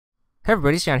Hey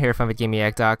everybody, it's John here from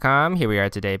VidGamiac.com. Here we are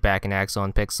today back in Axel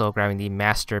and Pixel grabbing the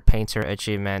Master Painter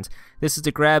achievement. This is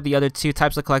to grab the other two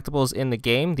types of collectibles in the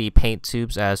game, the paint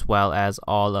tubes as well as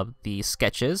all of the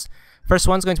sketches. First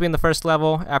one's going to be in the first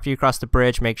level. After you cross the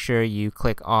bridge, make sure you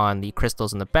click on the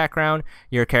crystals in the background.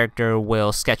 Your character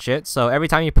will sketch it. So every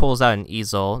time he pulls out an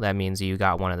easel, that means you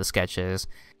got one of the sketches.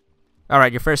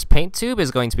 Alright, your first paint tube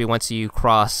is going to be once you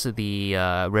cross the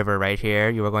river right here.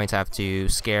 You are going to have to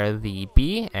scare the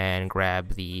bee and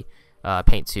grab the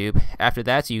paint tube. After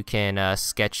that, you can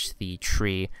sketch the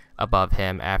tree above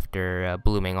him after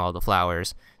blooming all the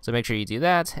flowers. So make sure you do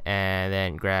that and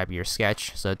then grab your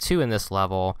sketch. So 2 in this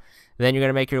level. Then you're going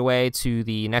to make your way to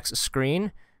the next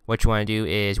screen. What you want to do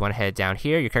is you want to head down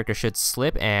here. Your character should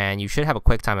slip and you should have a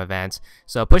quick time event.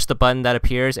 So push the button that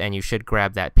appears and you should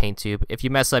grab that paint tube. If you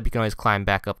mess up, you can always climb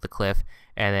back up the cliff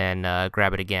and then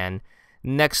grab it again.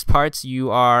 Next parts,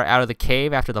 you are out of the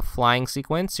cave after the flying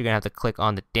sequence. You're going to have to click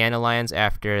on the dandelions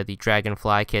after the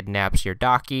dragonfly kidnaps your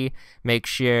donkey. Make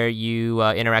sure you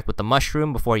interact with the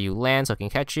mushroom before you land so it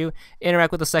can catch you.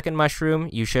 Interact with the second mushroom.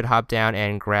 You should hop down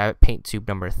and grab paint tube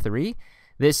number 3.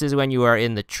 This is when you are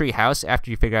in the treehouse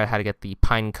after you figure out how to get the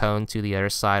pine cone to the other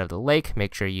side of the lake.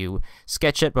 Make sure you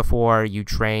sketch it before you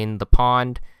drain the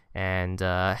pond, and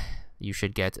you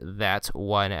should get that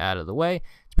one out of the way.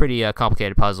 It's a pretty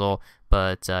complicated puzzle,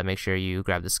 but make sure you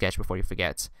grab the sketch before you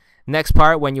forget. Next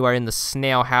part, when you are in the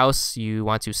snail house, you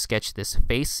want to sketch this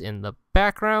face in the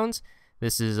background.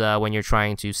 This is when you're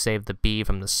trying to save the bee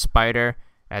from the spider,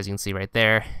 as you can see right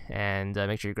there, and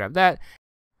make sure you grab that.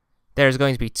 There's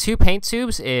going to be 2 paint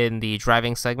tubes in the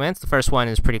driving segment. The first one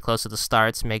is pretty close to the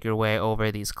start. Make your way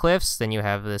over these cliffs. Then you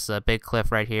have this big cliff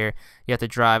right here. You have to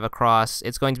drive across.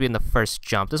 It's going to be in the first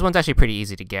jump. This one's actually pretty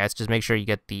easy to get. Just make sure you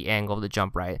get the angle of the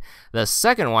jump right. The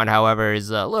second one, however, is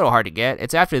a little hard to get.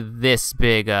 It's after this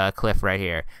big cliff right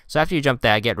here. So after you jump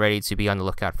that, get ready to be on the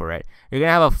lookout for it. You're going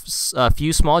to have a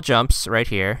few small jumps right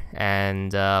here.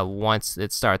 And once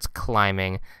it starts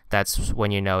climbing, that's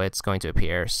when you know it's going to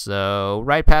appear. So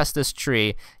right past this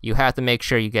tree, you have to make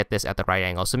sure you get this at the right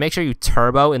angle. So make sure you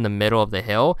turbo in the middle of the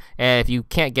hill, and if you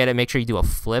can't get it, make sure you do a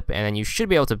flip, and then you should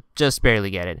be able to just barely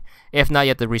get it. If not, you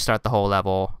have to restart the whole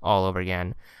level all over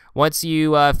again. Once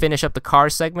you finish up the car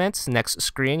segment, next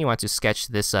screen, you want to sketch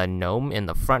this gnome in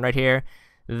the front right here.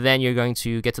 Then you're going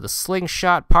to get to the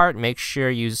slingshot part. Make sure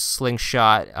you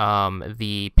slingshot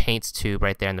the paint tube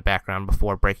right there in the background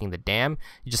before breaking the dam.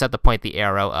 You just have to point the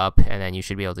arrow up and then you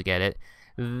should be able to get it.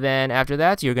 Then after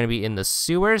that, you're going to be in the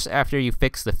sewers. After you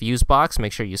fix the fuse box,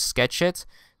 make sure you sketch it.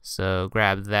 So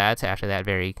grab that after that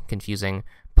very confusing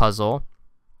puzzle.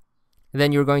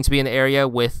 Then you're going to be in the area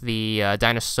with the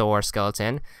dinosaur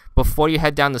skeleton. Before you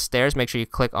head down the stairs, make sure you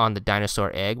click on the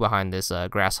dinosaur egg behind this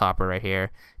grasshopper right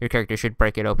here. Your character should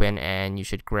break it open and you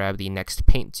should grab the next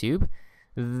paint tube.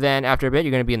 Then after a bit,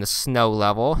 you're going to be in the snow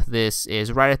level. This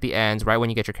is right at the end, right when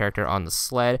you get your character on the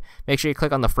sled. Make sure you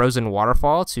click on the frozen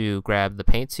waterfall to grab the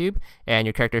paint tube, and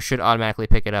your character should automatically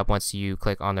pick it up once you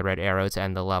click on the red arrow to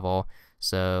end the level.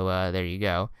 So there you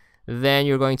go. Then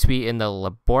you're going to be in the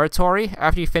laboratory.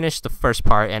 After you finish the first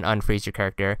part and unfreeze your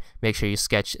character, make sure you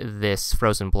sketch this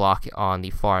frozen block on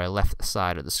the far left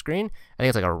side of the screen. I think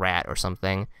it's like a rat or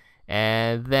something.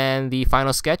 And then the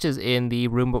final sketch is in the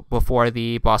room before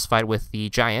the boss fight with the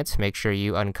giant. Make sure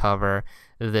you uncover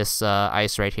this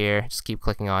ice right here. Just keep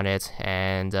clicking on it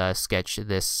and sketch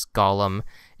this golem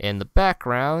in the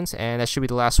background. And that should be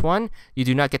the last one. You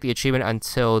do not get the achievement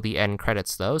until the end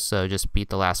credits though, so just beat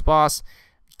the last boss,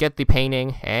 get the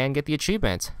painting, and get the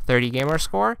achievement. 30 gamer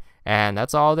score, and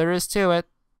that's all there is to it.